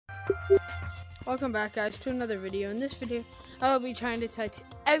Welcome back, guys, to another video. In this video, I will be trying to touch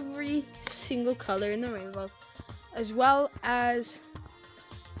every single color in the rainbow, as well as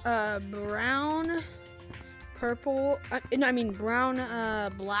brown, purple,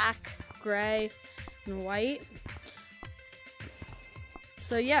 brown, black, gray, and white.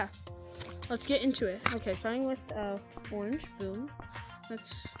 So yeah, let's get into it. Okay, starting with orange. Boom.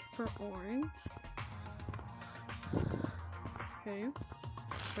 That's for orange. Okay.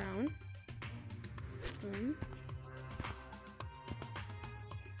 Brown. Boom.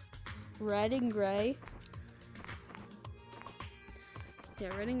 Red and gray.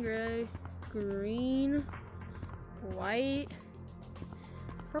 Yeah, red and gray. Green. White.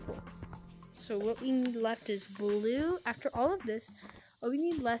 Purple. So what we need left is blue. After all of this, what we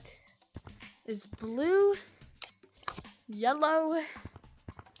need left is blue, yellow,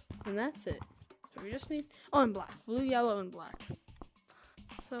 and that's it. So we just need, oh, and black. Blue, yellow, and black.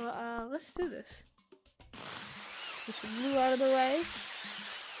 So let's do this. Push the blue out of the way.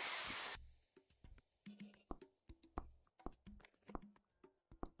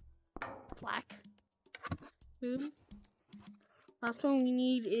 Black. Boom. Last one we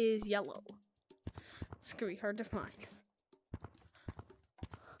need is yellow. It's gonna be hard to find.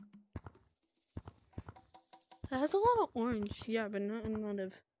 It has a lot of orange, yeah, but not a lot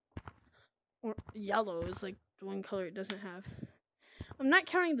of yellow is like the one color it doesn't have. I'm not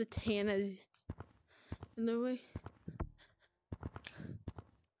counting the tan as in the way.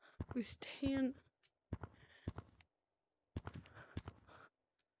 Who's tan?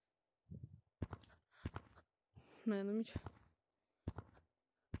 Man, let me try.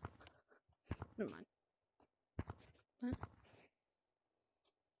 Never mind. What?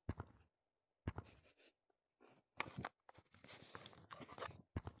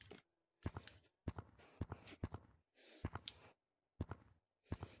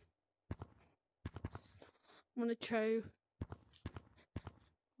 I'm gonna try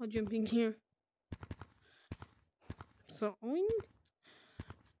while jumping here. So orange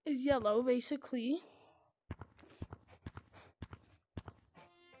is yellow basically.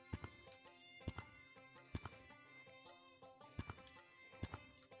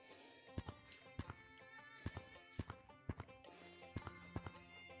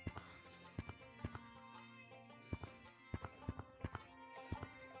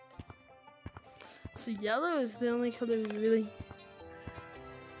 So yellow is the only color we really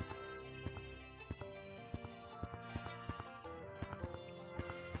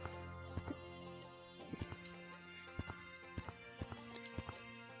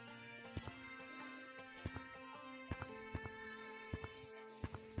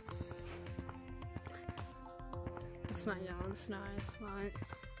It's not yellow, it's not.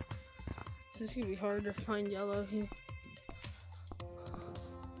 This is gonna be hard to find yellow here.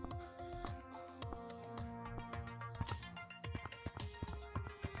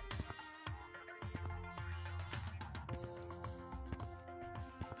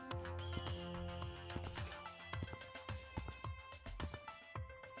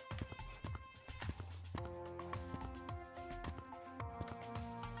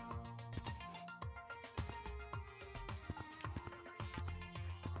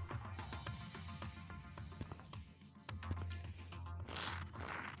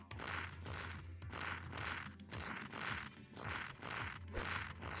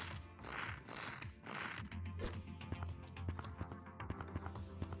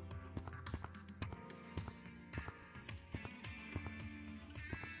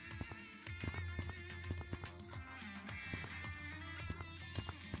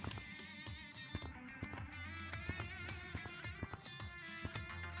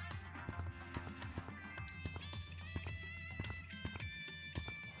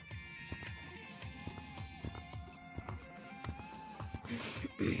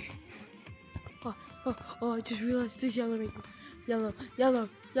 Oh, I just realized this yellow right there.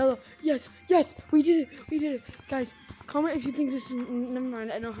 Yellow. Yes, we did it. Guys, comment if you think this is, never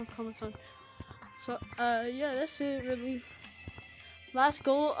mind, I don't have comments on. So, yeah, that's it, really. Last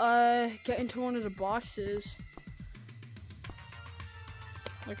goal, get into one of the boxes.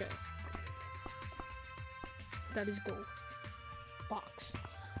 Okay. That is goal. Box.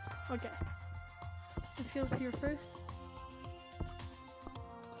 Okay. Let's go here first.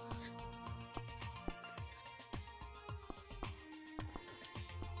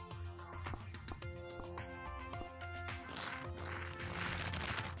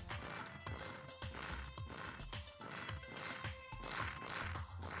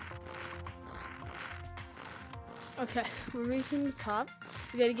 Okay, we're reaching the top.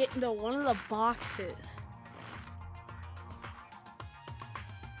 We gotta get into one of the boxes.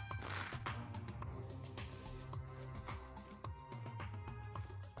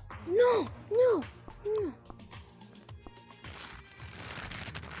 No, no, no.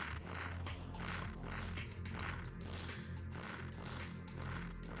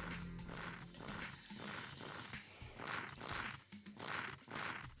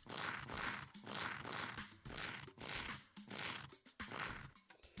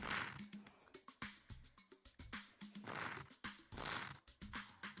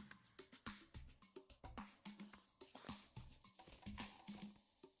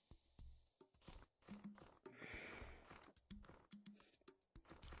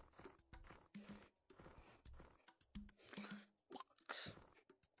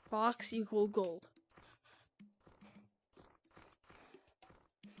 Box equal gold.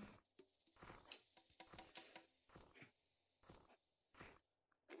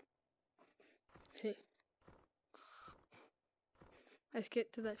 Okay. Let's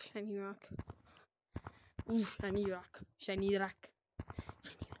get to that shiny rock. Ooh, shiny rock. Shiny rock.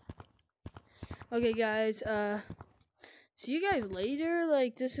 Shiny rock. Okay, guys, see you guys later.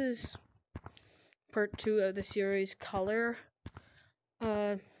 Like, this is part 2 of the series Color.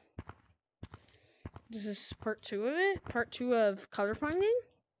 This is part 2 of it. Part 2 of color finding.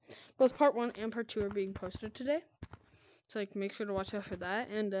 Both part 1 and part 2 are being posted today. So, like, make sure to watch out for that.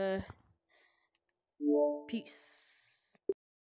 And, peace.